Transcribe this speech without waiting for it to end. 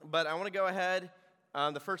but I want to go ahead.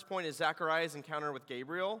 The first point is Zechariah's encounter with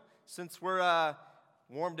Gabriel. Since we're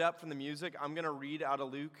warmed up from the music, I'm going to read out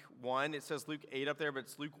of Luke 1. It says Luke 8 up there, but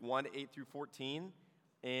it's Luke 1, 8 through 14.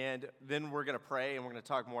 And then we're going to pray, and we're going to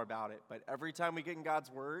talk more about it. But every time we get in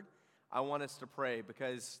God's word, I want us to pray,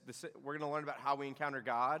 because we're going to learn about how we encounter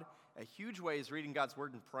God. A huge way is reading God's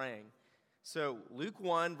word and praying. So Luke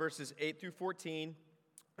 1, verses 8 through 14,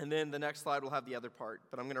 and then the next slide will have the other part,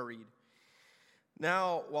 but I'm going to read.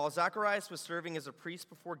 Now, while Zacharias was serving as a priest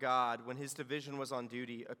before God when his division was on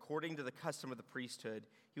duty, according to the custom of the priesthood,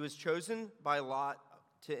 he was chosen by lot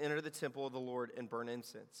to enter the temple of the Lord and burn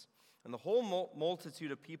incense. And the whole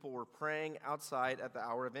multitude of people were praying outside at the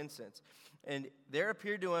hour of incense. And there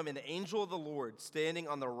appeared to him an angel of the Lord standing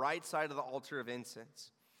on the right side of the altar of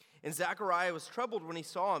incense. And Zechariah was troubled when he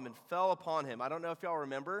saw him and fell upon him. I don't know if y'all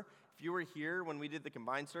remember, if you were here when we did the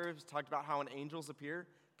combined service, talked about how when angels appear,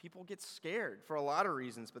 people get scared for a lot of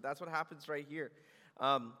reasons, but that's what happens right here.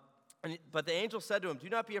 But the angel said to him, "Do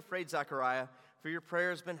not be afraid, Zechariah, for your prayer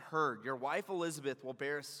has been heard. Your wife Elizabeth will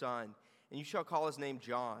bear a son, and you shall call his name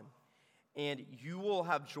John. And you will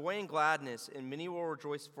have joy and gladness, and many will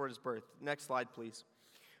rejoice for his birth." Next slide, please.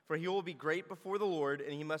 "For he will be great before the Lord,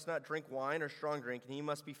 and he must not drink wine or strong drink, and he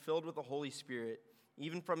must be filled with the Holy Spirit,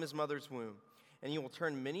 even from his mother's womb. And he will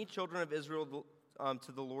turn many children of Israel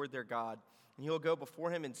to the Lord their God. And he will go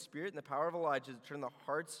before him in spirit and the power of Elijah to turn the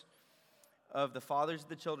hearts of the fathers of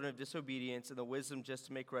the children of disobedience and the wisdom just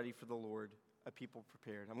to make ready for the Lord a people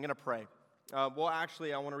prepared." I'm going to pray. I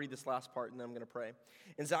want to read this last part, and then I'm going to pray.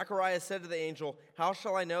 "And Zechariah said to the angel, 'How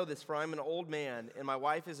shall I know this? For I'm an old man, and my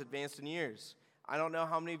wife is advanced in years.'" I don't know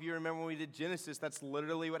how many of you remember when we did Genesis. That's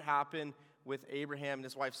literally what happened with Abraham and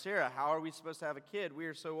his wife Sarah. How are we supposed to have a kid? We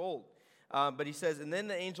are so old. But he says, "And then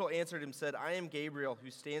the angel answered him, said, 'I am Gabriel,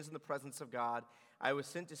 who stands in the presence of God. I was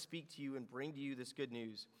sent to speak to you and bring to you this good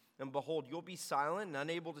news. And behold, you'll be silent and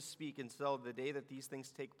unable to speak until the day that these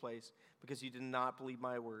things take place, because you did not believe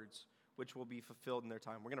my words, which will be fulfilled in their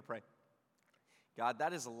time.'" We're going to pray. God,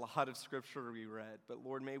 that is a lot of scripture we read. But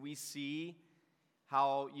Lord, may we see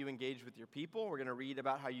how you engage with your people. We're going to read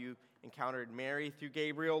about how you encountered Mary through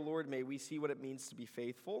Gabriel. Lord, may we see what it means to be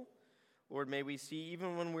faithful. Lord, may we see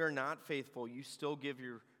even when we're not faithful, you still give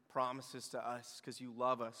your promises to us because you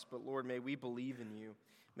love us. But Lord, may we believe in you.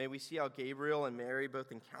 May we see how Gabriel and Mary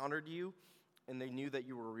both encountered you and they knew that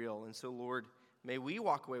you were real. And so, Lord, may we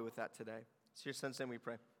walk away with that today. It's your son's name we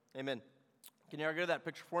pray. Amen. Can you go to that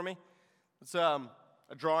picture for me? It's a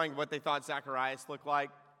drawing of what they thought Zacharias looked like.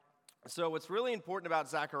 So what's really important about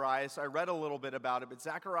Zacharias, I read a little bit about it, but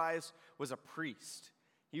Zacharias was a priest.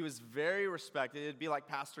 He was very respected. It'd be like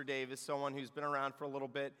Pastor Dave is someone who's been around for a little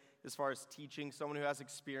bit as far as teaching, someone who has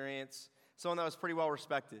experience, someone that was pretty well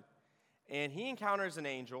respected. And he encounters an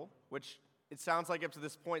angel, which it sounds like up to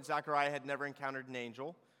this point, Zechariah had never encountered an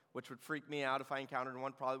angel, which would freak me out if I encountered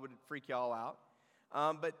one, probably would freak y'all out.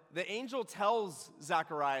 But the angel tells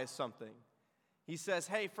Zechariah something. He says,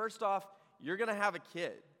 "Hey, first off, you're going to have a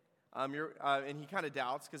kid." And he kind of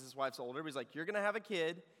doubts because his wife's older, but he's like, "You're going to have a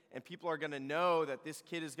kid, and people are going to know that this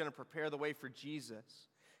kid is going to prepare the way for Jesus."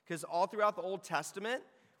 Because all throughout the Old Testament,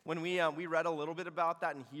 when we read a little bit about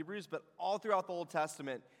that in Hebrews, but all throughout the Old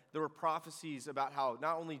Testament, there were prophecies about how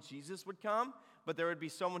not only Jesus would come, but there would be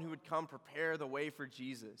someone who would come prepare the way for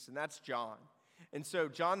Jesus, and that's John. And so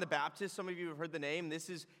John the Baptist, some of you have heard the name. This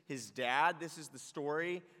is his dad. This is the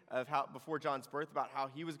story of how, before John's birth, about how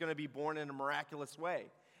he was going to be born in a miraculous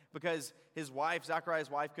way. Because his wife, Zechariah's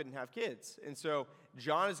wife, couldn't have kids. And so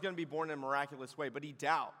John is going to be born in a miraculous way, but he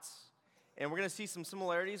doubts. And we're going to see some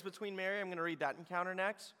similarities between Mary. I'm going to read that encounter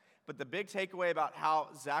next. But the big takeaway about how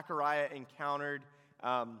Zechariah encountered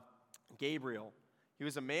Gabriel. He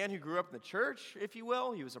was a man who grew up in the church, if you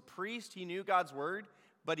will. He was a priest. He knew God's word,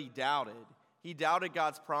 but he doubted. He doubted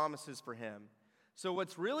God's promises for him. So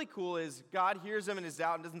what's really cool is God hears him in his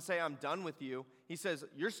doubt and doesn't say, "I'm done with you." He says,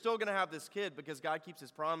 "You're still going to have this kid because God keeps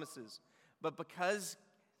his promises." But because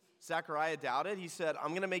Zechariah doubted, he said, "I'm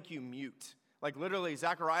going to make you mute." Like literally,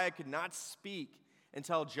 Zechariah could not speak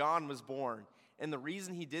until John was born. And the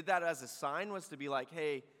reason he did that as a sign was to be like,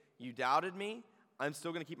 "Hey, you doubted me. I'm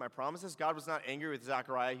still going to keep my promises." God was not angry with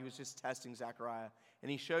Zechariah. He was just testing Zechariah.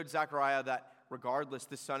 And he showed Zechariah that regardless,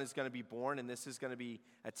 this son is going to be born, and this is going to be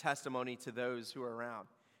a testimony to those who are around.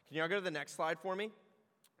 Can y'all go to the next slide for me?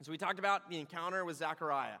 So we talked about the encounter with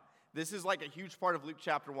Zechariah. This is like a huge part of Luke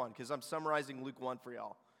chapter 1, because I'm summarizing Luke 1 for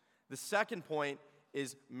y'all. The second point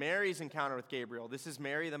is Mary's encounter with Gabriel. This is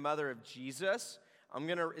Mary, the mother of Jesus.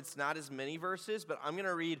 It's not as many verses, but I'm going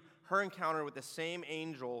to read her encounter with the same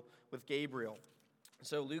angel with Gabriel.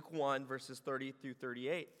 So Luke 1, verses 30 through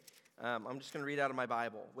 38. I'm just going to read out of my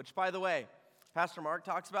Bible, which, by the way, Pastor Mark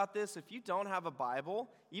talks about this. If you don't have a Bible,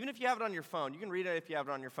 even if you have it on your phone, you can read it if you have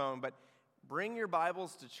it on your phone, but bring your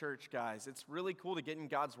Bibles to church, guys. It's really cool to get in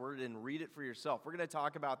God's Word and read it for yourself. We're going to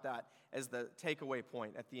talk about that as the takeaway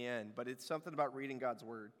point at the end, but it's something about reading God's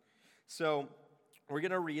Word. So we're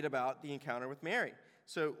going to read about the encounter with Mary.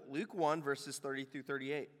 So Luke 1, verses 30 through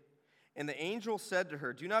 38. And the angel said to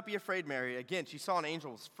her, "Do not be afraid, Mary." Again, she saw an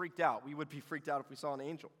angel, was freaked out. We would be freaked out if we saw an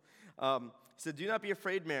angel. He said, "Do not be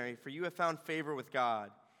afraid, Mary, for you have found favor with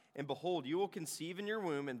God. And behold, you will conceive in your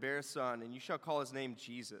womb and bear a son, and you shall call his name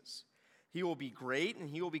Jesus. He will be great, and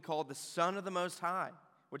he will be called the Son of the Most High,"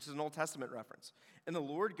 which is an Old Testament reference. "And the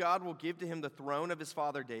Lord God will give to him the throne of his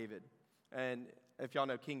father David." And if y'all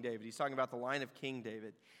know King David, he's talking about the line of King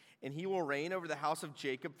David. "And he will reign over the house of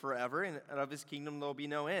Jacob forever, and of his kingdom there will be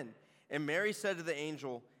no end." And Mary said to the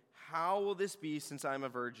angel, "How will this be since I'm a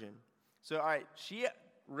virgin?" So, all right,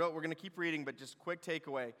 we're going to keep reading, but just quick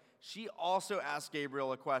takeaway. She also asked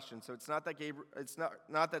Gabriel a question. So it's not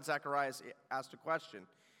that Zacharias asked a question.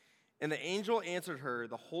 "And the angel answered her,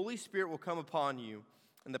 'The Holy Spirit will come upon you,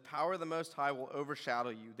 and the power of the Most High will overshadow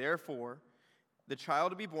you. Therefore, the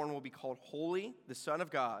child to be born will be called Holy, the Son of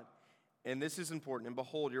God.' And this is important. And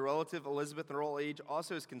behold, your relative Elizabeth in her old age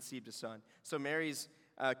also has conceived a son." So Mary's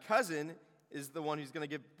cousin is the one who's going to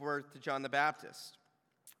give birth to John the Baptist.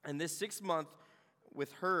 "And this 6th month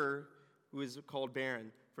with her who is called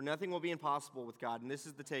barren, for nothing will be impossible with God." And this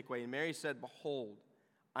is the takeaway. "And Mary said, 'Behold,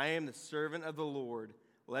 I am the servant of the Lord.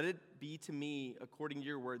 Let it be to me according to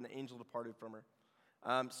your word.' And the angel departed from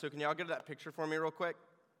her." So can y'all get that picture for me real quick?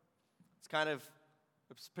 It's kind of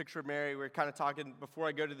a picture of Mary. We're kind of talking, before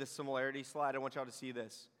I go to this similarity slide, I want y'all to see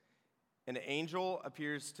this. And the angel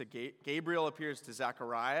appears to, Gabriel appears to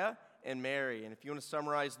Zechariah and Mary. And if you want to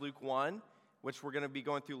summarize Luke 1, which we're going to be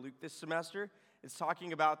going through Luke this semester, it's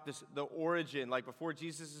talking about the origin, like before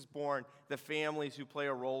Jesus is born, the families who play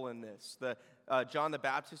a role in this. John the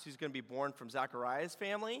Baptist, who's going to be born from Zechariah's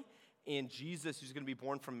family, and Jesus, who's going to be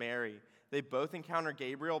born from Mary. They both encounter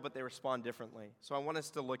Gabriel, but they respond differently. So I want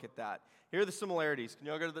us to look at that. Here are the similarities. Can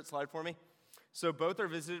you all go to that slide for me? So both are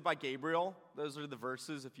visited by Gabriel. Those are the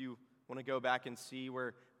verses if you want to go back and see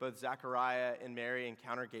where both Zechariah and Mary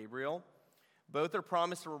encounter Gabriel. Both are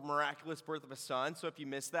promised a miraculous birth of a son. So if you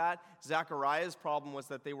missed that, Zechariah's problem was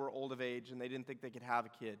that they were old of age and they didn't think they could have a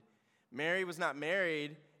kid. Mary was not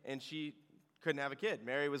married and she couldn't have a kid.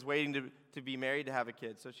 Mary was waiting to be married to have a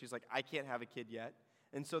kid. So she's like, "I can't have a kid yet."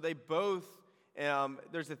 And so they both,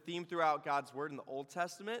 there's a theme throughout God's word in the Old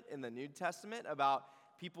Testament and the New Testament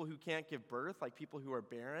about people who can't give birth, like people who are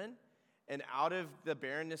barren. And out of the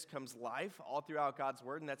barrenness comes life all throughout God's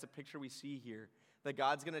word. And that's a picture we see here. That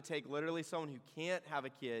God's going to take literally someone who can't have a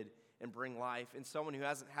kid and bring life, and someone who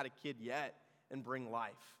hasn't had a kid yet and bring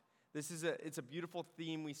life. It's a beautiful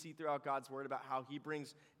theme we see throughout God's word about how he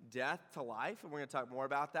brings death to life. And we're going to talk more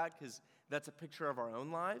about that because that's a picture of our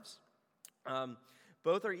own lives.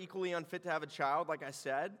 Both are equally unfit to have a child, like I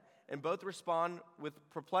said, and both respond with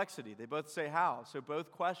perplexity. They both say how, so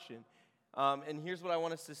both question. And here's what I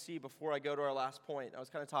want us to see before I go to our last point. I was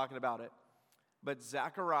kind of talking about it. But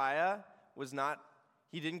Zechariah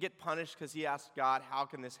he didn't get punished because he asked God, "How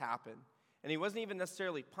can this happen?" And he wasn't even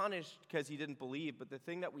necessarily punished because he didn't believe. But the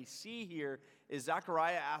thing that we see here is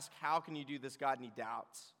Zechariah asked, "How can you do this, God?" And he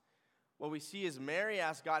doubts. What we see is Mary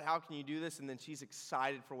asks God, "How can you do this?" And then she's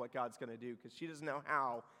excited for what God's going to do because she doesn't know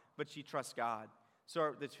how, but she trusts God.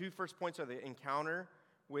 So the two first points are the encounter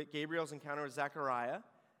with Gabriel's encounter with Zechariah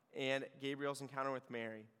and Gabriel's encounter with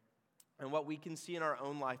Mary. And what we can see in our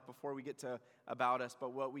own life before we get to about us,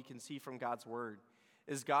 but what we can see from God's word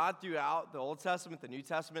is God throughout the Old Testament, the New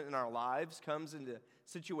Testament in our lives comes into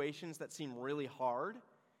situations that seem really hard.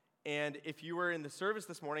 And if you were in the service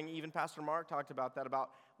this morning, even Pastor Mark talked about that,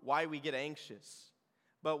 about why we get anxious.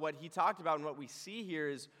 But what he talked about and what we see here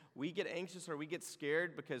is we get anxious or we get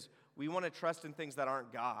scared because we want to trust in things that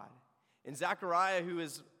aren't God. And Zechariah, who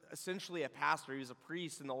is essentially a pastor, he was a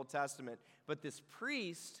priest in the Old Testament, but this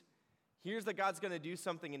priest hears that God's going to do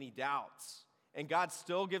something and he doubts. And God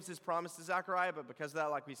still gives his promise to Zechariah, but because of that,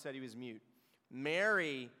 like we said, he was mute.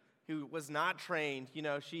 Mary, who was not trained,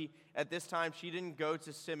 at this time, she didn't go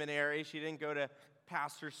to seminary, she didn't go to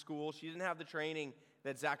pastor school, she didn't have the training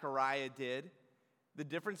that Zechariah did. The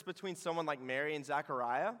difference between someone like Mary and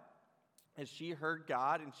Zechariah is she heard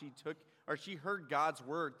God and she heard God's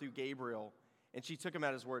word through Gabriel, and she took him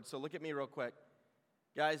at his word. So look at me real quick.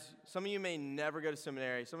 Guys, some of you may never go to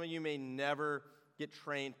seminary. Some of you may never get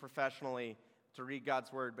trained professionally to read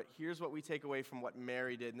God's word. But here's what we take away from what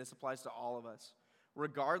Mary did, and this applies to all of us.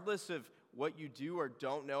 Regardless of what you do or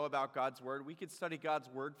don't know about God's word. We could study God's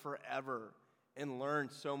word forever and learn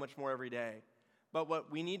so much more every day. But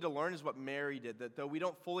what we need to learn is what Mary did, that though we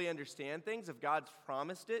don't fully understand things, if God's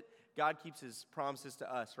promised it, God keeps his promises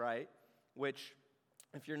to us, right? Which,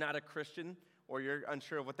 if you're not a Christian or you're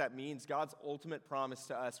unsure of what that means, God's ultimate promise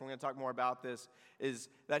to us, and we're going to talk more about this, is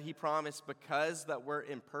that he promised because that we're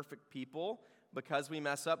imperfect people, because we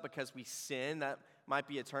mess up, because we sin. That might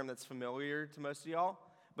be a term that's familiar to most of y'all.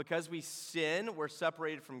 Because we sin, we're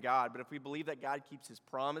separated from God. But if we believe that God keeps his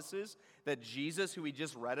promises, that Jesus, who we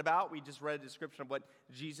just read about, we just read a description of what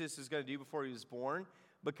Jesus is going to do before he was born,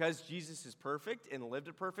 because Jesus is perfect and lived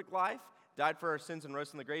a perfect life, died for our sins and rose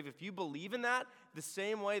from the grave, if you believe in that, the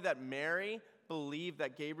same way that Mary believed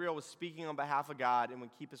that Gabriel was speaking on behalf of God and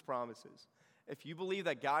would keep his promises, if you believe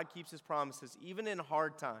that God keeps his promises, even in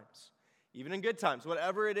hard times, even in good times,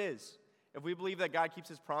 whatever it is, if we believe that God keeps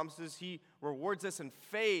his promises, he rewards us in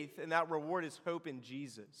faith, and that reward is hope in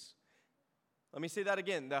Jesus. Let me say that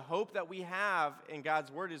again. The hope that we have in God's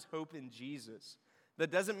word is hope in Jesus.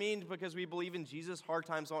 That doesn't mean because we believe in Jesus, hard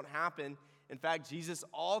times won't happen. In fact, Jesus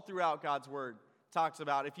all throughout God's word talks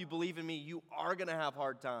about, if you believe in me, you are going to have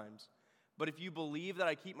hard times. But if you believe that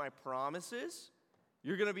I keep my promises,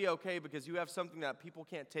 you're going to be okay because you have something that people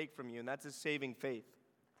can't take from you, and that's a saving faith.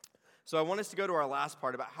 So I want us to go to our last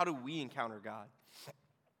part about how do we encounter God.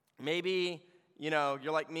 Maybe,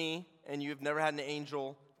 you're like me and you've never had an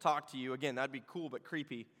angel talk to you. Again, that'd be cool but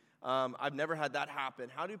creepy. I've never had that happen.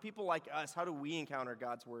 How do people like us, how do we encounter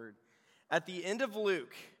God's word? At the end of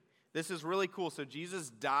Luke, this is really cool. So Jesus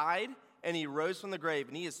died and he rose from the grave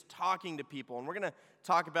and he is talking to people. And we're going to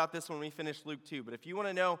talk about this when we finish Luke 2. But if you want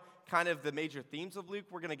to know kind of the major themes of Luke,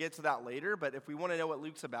 we're going to get to that later. But if we want to know what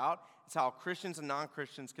Luke's about, it's how Christians and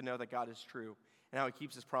non-Christians can know that God is true and how he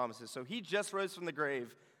keeps his promises. So he just rose from the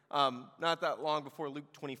grave not that long before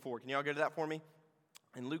Luke 24. Can y'all go to that for me?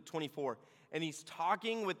 In Luke 24. And he's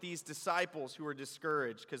talking with these disciples who are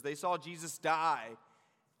discouraged because they saw Jesus die.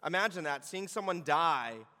 Imagine that, seeing someone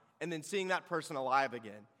die and then seeing that person alive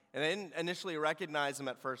again. And they didn't initially recognize him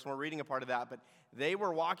at first, and we're reading a part of that, but they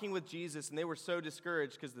were walking with Jesus, and they were so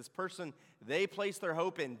discouraged because this person they placed their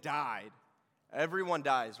hope in died. Everyone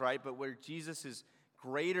dies, right? But where Jesus is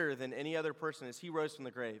greater than any other person is he rose from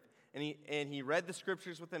the grave. And he read the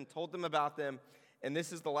scriptures with them, told them about them, and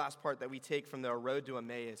this is the last part that we take from the road to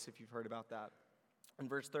Emmaus, if you've heard about that. In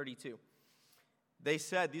verse 32, they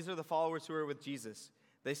said, these are the followers who were with Jesus.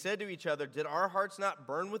 They said to each other, did our hearts not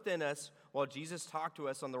burn within us while Jesus talked to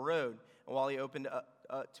us on the road and while he opened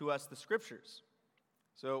to us the scriptures?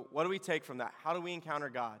 So what do we take from that? How do we encounter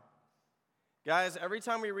God? Guys, every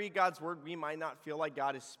time we read God's word, we might not feel like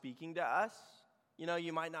God is speaking to us.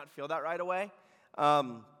 You might not feel that right away.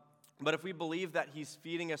 But if we believe that he's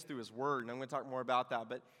feeding us through his word, and I'm going to talk more about that,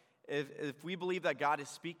 but if we believe that God is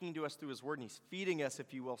speaking to us through his word and he's feeding us,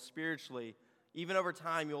 if you will, spiritually, even over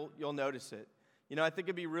time, you'll notice it. I think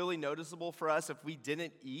it'd be really noticeable for us if we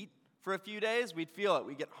didn't eat for a few days. We'd feel it.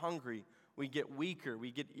 We'd get hungry. We'd get weaker.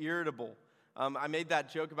 We'd get irritable. I made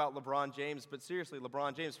that joke about LeBron James, but seriously,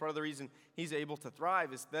 LeBron James, part of the reason he's able to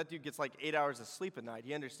thrive is that dude gets like 8 hours of sleep a night.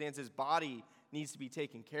 He understands his body needs to be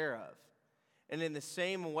taken care of. And in the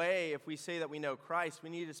same way, if we say that we know Christ, we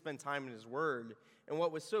need to spend time in his word. And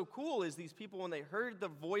what was so cool is these people, when they heard the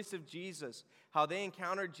voice of Jesus, how they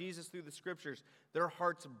encountered Jesus through the scriptures, their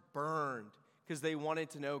hearts burned because they wanted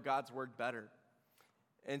to know God's word better.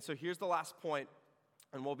 And so here's the last point,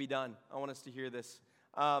 and we'll be done. I want us to hear this.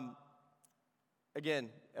 Again,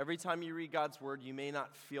 every time you read God's word, you may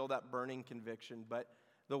not feel that burning conviction, but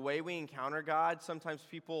the way we encounter God, sometimes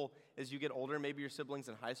people, as you get older, maybe your siblings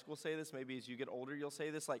in high school say this, maybe as you get older, you'll say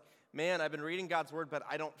this, like, man, I've been reading God's word, but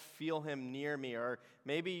I don't feel him near me. Or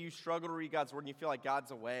maybe you struggle to read God's word and you feel like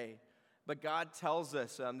God's away. But God tells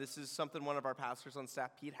us, this is something one of our pastors on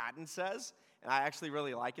staff, Pete Hatton, says, and I actually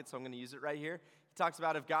really like it, so I'm going to use it right here. He talks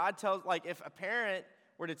about if God tells, like if a parent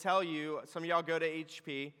were to tell you, some of y'all go to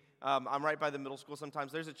HP, I'm right by the middle school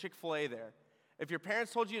sometimes, there's a Chick-fil-A there. If your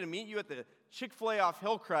parents told you to meet you at the Chick-fil-A off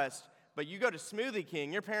Hillcrest, but you go to Smoothie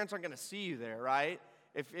King, your parents aren't going to see you there, right?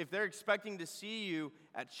 If they're expecting to see you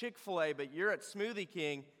at Chick-fil-A, but you're at Smoothie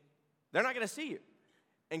King, they're not going to see you.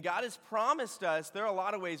 And God has promised us, there are a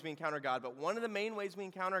lot of ways we encounter God, but one of the main ways we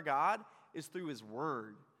encounter God is through his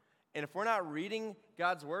word. And if we're not reading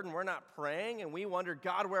God's word and we're not praying and we wonder,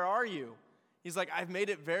 God, where are you? He's like, I've made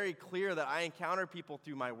it very clear that I encounter people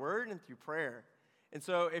through my word and through prayer. And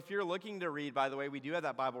so if you're looking to read, by the way, we do have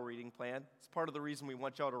that Bible reading plan. It's part of the reason we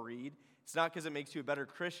want y'all to read. It's not because it makes you a better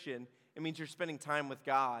Christian. It means you're spending time with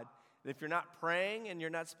God. And if you're not praying and you're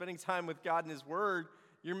not spending time with God and his word,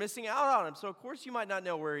 you're missing out on him. So of course you might not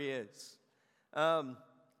know where he is.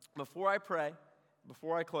 Before I pray,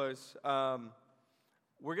 before I close,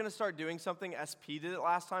 we're going to start doing something. SP did it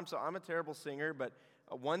last time, so I'm a terrible singer, but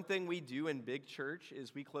one thing we do in big church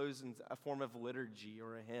is we close in a form of liturgy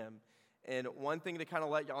or a hymn. And one thing to kind of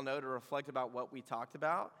let y'all know to reflect about what we talked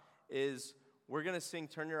about is we're going to sing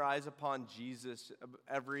Turn Your Eyes Upon Jesus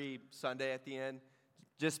every Sunday at the end,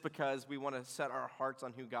 just because we want to set our hearts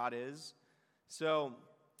on who God is. So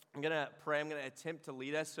I'm going to pray. I'm going to attempt to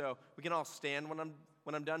lead us. So we can all stand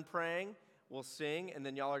when I'm done praying. We'll sing, and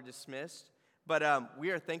then y'all are dismissed. But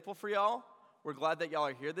we are thankful for y'all. We're glad that y'all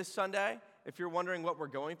are here this Sunday. If you're wondering what we're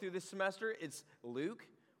going through this semester, it's Luke.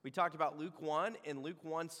 We talked about Luke 1, and Luke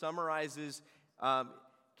 1 summarizes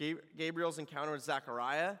Gabriel's encounter with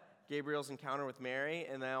Zechariah, Gabriel's encounter with Mary,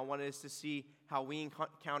 and then I wanted us to see how we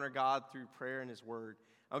encounter God through prayer and His Word.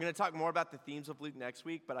 I'm going to talk more about the themes of Luke next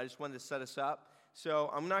week, but I just wanted to set us up. So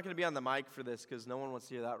I'm not going to be on the mic for this because no one wants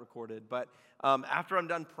to hear that recorded. But after I'm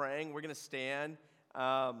done praying, we're going to stand.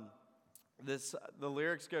 The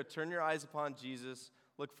lyrics go, turn your eyes upon Jesus,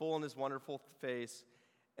 look full in His wonderful face,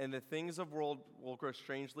 and the things of world will grow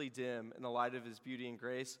strangely dim in the light of His beauty and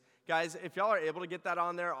grace. Guys, if y'all are able to get that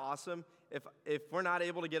on there, awesome. If we're not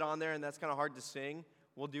able to get on there and that's kind of hard to sing,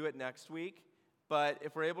 we'll do it next week. But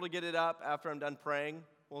if we're able to get it up after I'm done praying,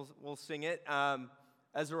 we'll sing it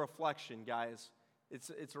as a reflection, guys.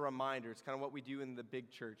 It's a reminder. It's kind of what we do in the big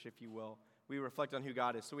church, if you will. We reflect on who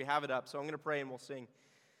God is. So we have it up. So I'm going to pray and we'll sing.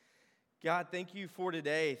 God, thank you for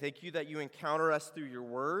today. Thank you that you encounter us through your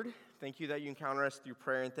word. Thank you that you encounter us through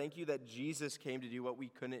prayer. And thank you that Jesus came to do what we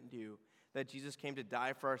couldn't do, that Jesus came to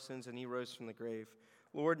die for our sins and He rose from the grave.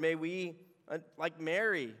 Lord, may we, like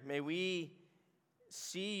Mary, may we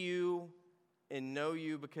see you and know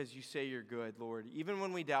you because you say you're good, Lord. Even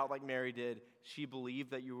when we doubt like Mary did, she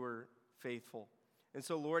believed that you were faithful. And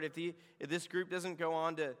so, Lord, if this group doesn't go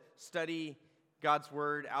on to study God's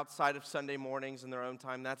word outside of Sunday mornings in their own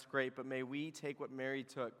time, that's great. But may we take what Mary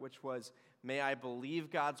took, which was, may I believe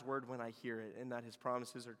God's word when I hear it, and that His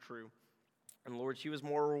promises are true. And Lord, she was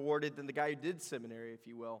more rewarded than the guy who did seminary, if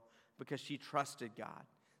you will, because she trusted God.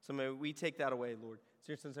 So may we take that away, Lord. It's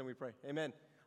in your Son's name we pray. Amen.